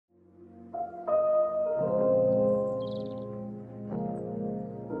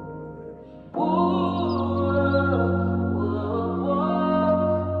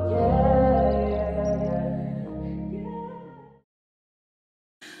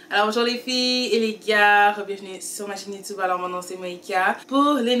Alors bonjour les filles et les gars, bienvenue sur ma chaîne YouTube. Alors mon nom c'est Moika.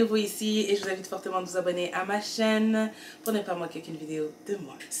 Pour les nouveaux ici, et je vous invite fortement de vous abonner à ma chaîne pour ne pas manquer aucune vidéo de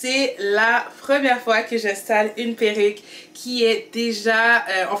moi. C'est la première fois que j'installe une perruque qui est déjà,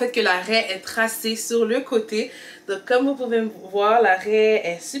 en fait que la raie est tracée sur le côté. Donc comme vous pouvez voir, la raie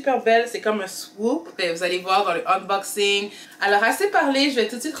est super belle, c'est comme un swoop. Et vous allez voir dans le unboxing. Alors assez parlé, je vais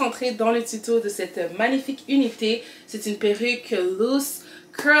tout de suite rentrer dans le tuto de cette magnifique unité. C'est une perruque loose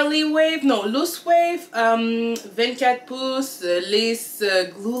loose wave, 24 pouces, lace,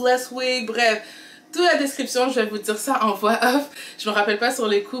 glueless wig, bref. Toute la description, je vais vous dire ça en voix off. Je me rappelle pas sur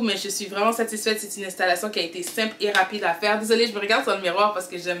le coup, mais je suis vraiment satisfaite. C'est une installation qui a été simple et rapide à faire. Désolée, je me regarde dans le miroir parce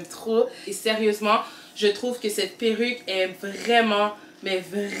que j'aime trop. Et sérieusement, je trouve que cette perruque est vraiment, mais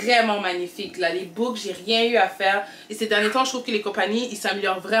vraiment magnifique. Là, les boucles, j'ai rien eu à faire. Et ces derniers temps, je trouve que les compagnies, ils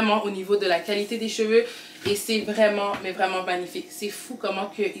s'améliorent vraiment au niveau de la qualité des cheveux. Et c'est vraiment, mais vraiment magnifique. C'est fou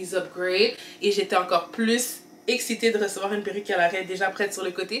comment ils upgrade. Et j'étais encore plus excitée de recevoir une perruque à la raie déjà prête sur le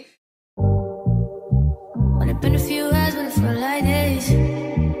côté. Only been a few hours, but it felt like days.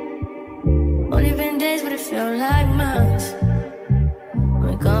 Only been days, but it felt like months.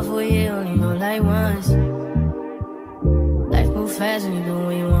 Been gone for a year, only know like once. Life moves fast when you do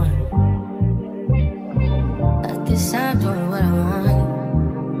what you want. At this time, doing what I want.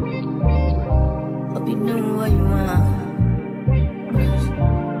 Hope you do what you want.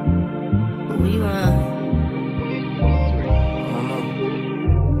 What you want.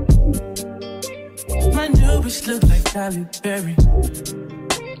 My new bitch look like Halle Berry,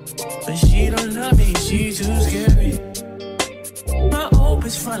 but she don't love me, she too scary. My old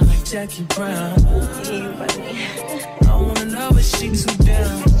bitch front like Jackie Brown. I wanna love her, she too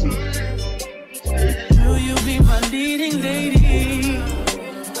down. Will you be my leading lady?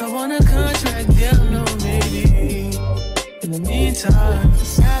 I want a contract, girl, no maybe. In the meantime,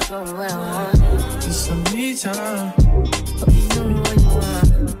 It's not going what I want. it's some me time. Hope you do what you want.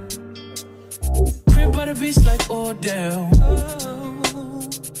 Crib by the beach like Odell.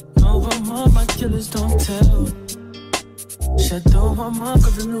 No, I'm on my killers, don't tell. Shadow my mom,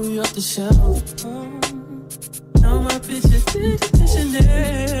 cause I New York the shelf. Now my bitch is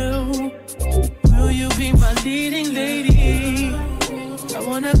Chanel. Will you be my leading lady? I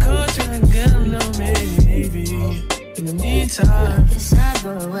want a contract, girl, no maybe. In the meantime, It's not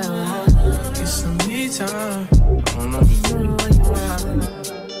going what I want. it's some me time. Hope you do what you want.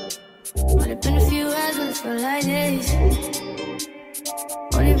 Only been a few hours, but it felt like days.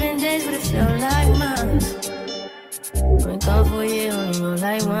 Only been days, but it felt like months. Been gone for a year, only know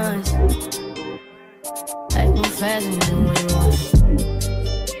like once. Life moves fast when you do what you want.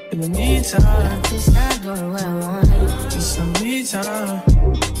 In the meantime, It's not doing what I want. it's some me time.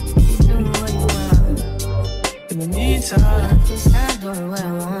 You do what you want. In the meantime, It's not doing what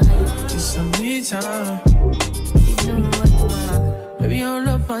I want. it's some me time. You do what you want. Maybe I don't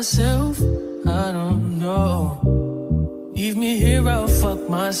love myself, I don't know. Leave me here, I'll fuck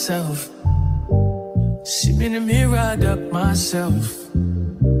myself. See me in the mirror, I duck myself.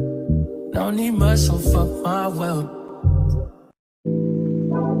 Don't need much, so fuck my wealth.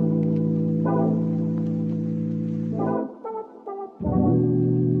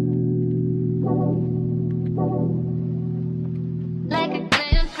 Like a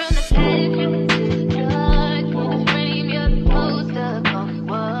glance from the past, you can see the dark. In the frame, you're the poster on the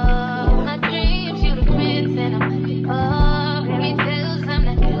wall. My dreams, you the prince, and I'm the pop. Fairy tales, I'm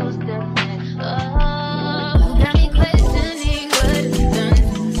not used to it. Oh, got me questioning what it's done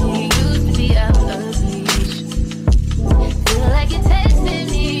to me. Used to be out of reach. Feel like you're testing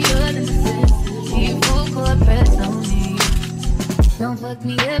me, you're the necessity. Full court press on me. Don't fuck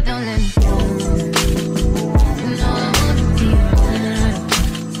me up, don't let me down. No, I wanna be around.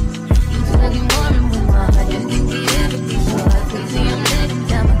 You talking more and more. I just think the empathy so I crazy. I'm letting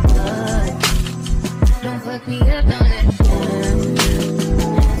down my guard. Don't fuck me up, don't let me down.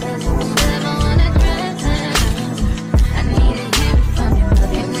 Cause if I'm never wanna drown, I need to hear it from you.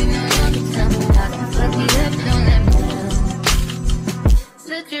 Love you when you know you tell me. I can fuck me up, don't let me down.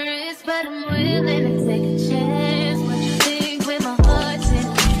 Such a risk, but I'm willing to take a chance. What you think with my heart's in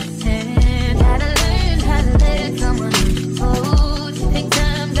your hand? Gotta learn how to let someone hold. Take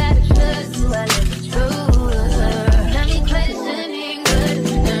time, gotta trust who I let you trust. Got me questioning what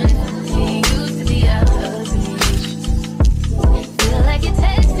it's done to me. Used to be out of reach. Feel like you're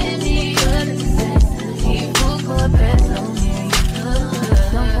testing me, you're the necessity. Full court press on me.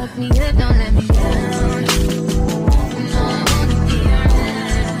 Don't fuck me up, don't let me down. No, I wanna be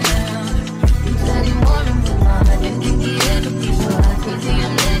around. You study more and more. I just think the empathy so I crazy.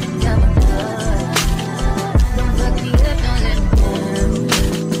 I'm letting down my guard. Don't fuck me up, don't let me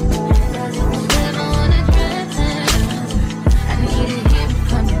down.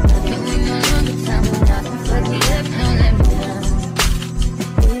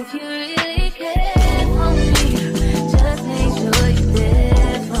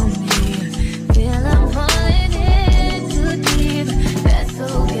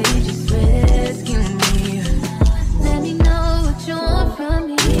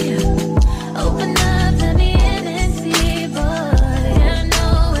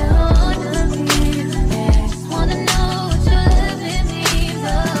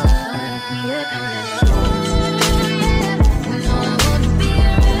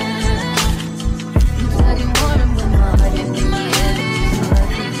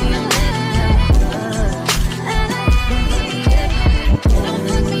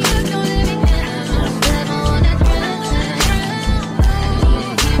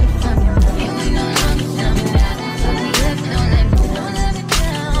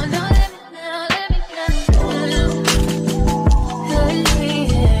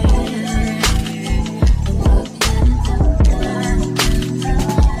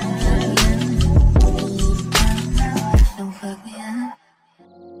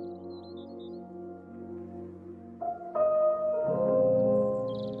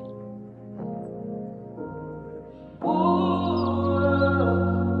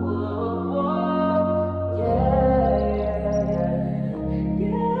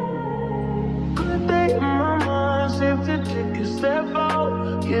 take a step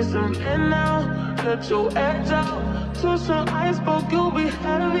out, get some air now, let your edge out. To some iceberg, you'll be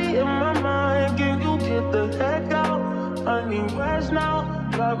heavy in my mind. Can you get the heck out? I need rest now,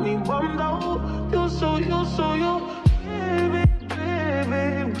 got me bummed out. You so, baby,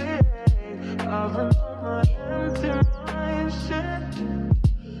 baby, baby.